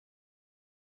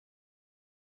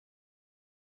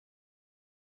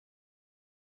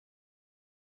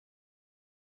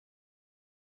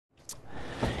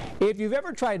If you've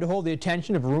ever tried to hold the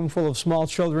attention of a room full of small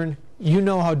children, you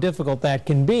know how difficult that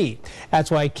can be.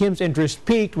 That's why Kim's interest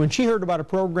peaked when she heard about a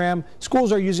program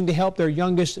schools are using to help their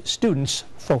youngest students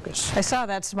focus. I saw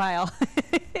that smile.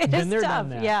 It is Been there, tough. done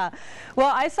that. Yeah.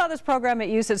 Well, I saw this program at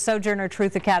use at Sojourner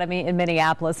Truth Academy in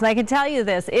Minneapolis, and I can tell you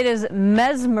this, it is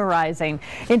mesmerizing.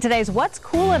 In today's What's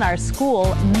Cool in Our School,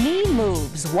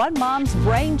 MeMoves, one mom's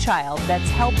brainchild that's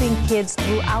helping kids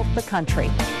throughout the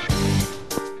country.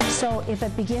 So if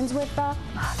it begins with the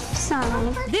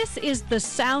sound. This is the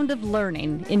sound of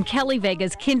learning in Kelly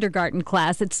Vega's kindergarten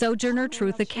class at Sojourner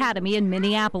Truth Academy in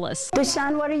Minneapolis.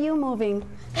 Deshaun, what are you moving?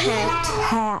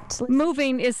 Hat.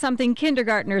 Moving is something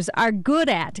kindergartners are good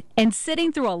at, and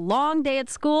sitting through a long day at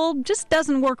school just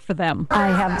doesn't work for them. I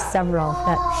have several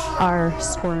that are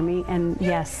squirmy, and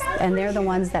yes, and they're the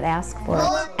ones that ask for it.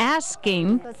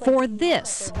 Asking for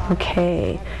this.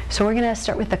 Okay, so we're going to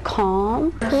start with the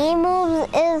calm.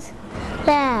 MeMoves is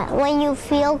that when you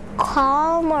feel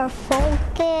calm or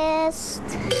focused.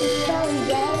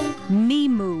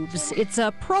 MeMoves. It's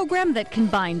a program that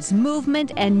combines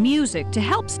movement and music to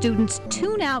help students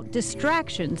tune out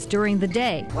distractions during the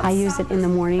day. I use it in the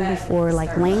morning before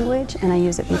like language, and I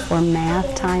use it before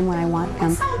math time when I want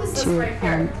them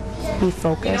to be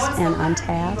focused and on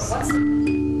task.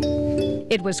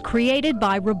 It was created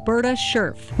by Roberta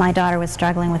Scherf. My daughter was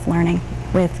struggling with learning,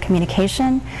 with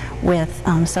communication, with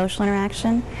social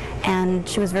interaction, and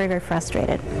she was very, very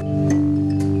frustrated.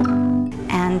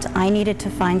 And I needed to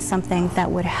find something that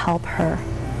would help her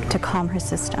to calm her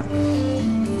system.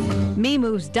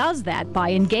 MeMoves does that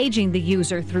by engaging the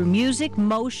user through music,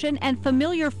 motion, and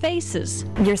familiar faces.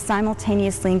 You're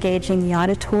simultaneously engaging the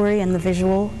auditory and the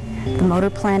visual, the motor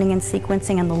planning and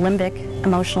sequencing, and the limbic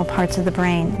emotional parts of the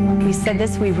brain. We said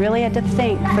this, we really had to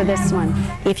think for this one.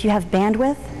 If you have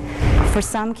bandwidth, for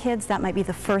some kids that might be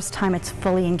the first time it's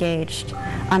fully engaged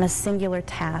on a singular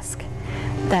task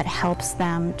that helps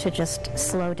them to just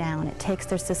slow down. It takes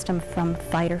their system from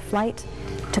fight or flight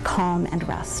to calm and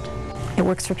rest. It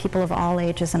works for people of all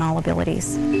ages and all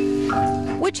abilities.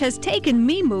 Which has taken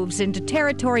MeMoves into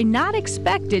territory not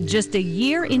expected just a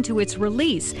year into its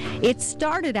release. It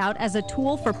started out as a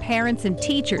tool for parents and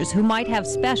teachers who might have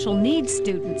special needs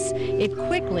students. It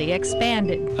quickly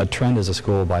expanded. A trend is a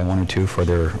school buy one or two for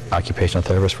their occupational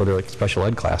therapist for their special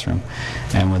ed classroom.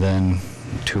 And within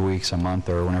 2 weeks, a month,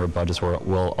 or whenever budgets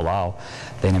will allow,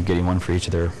 they end up getting one for each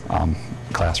of their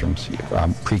classrooms,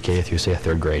 pre-K through, say, a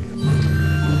third grade.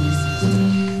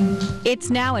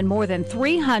 It's now in more than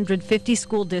 350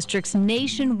 school districts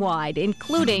nationwide,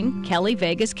 including Kelly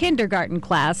Vega's kindergarten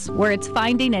class, where it's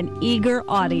finding an eager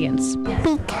audience.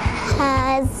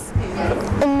 Because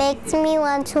it makes me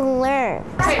want to learn.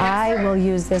 I will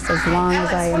use this as long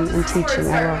as I am in teaching.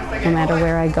 I will, no matter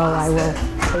where I go, I will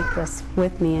take this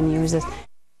with me and use this.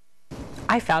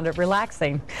 I found it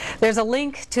relaxing. There's a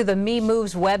link to the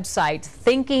MeMoves website,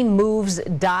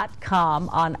 thinkingmoves.com,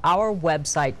 on our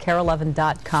website,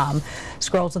 KARE11.com.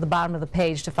 Scroll to the bottom of the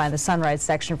page to find the Sunrise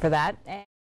section for that.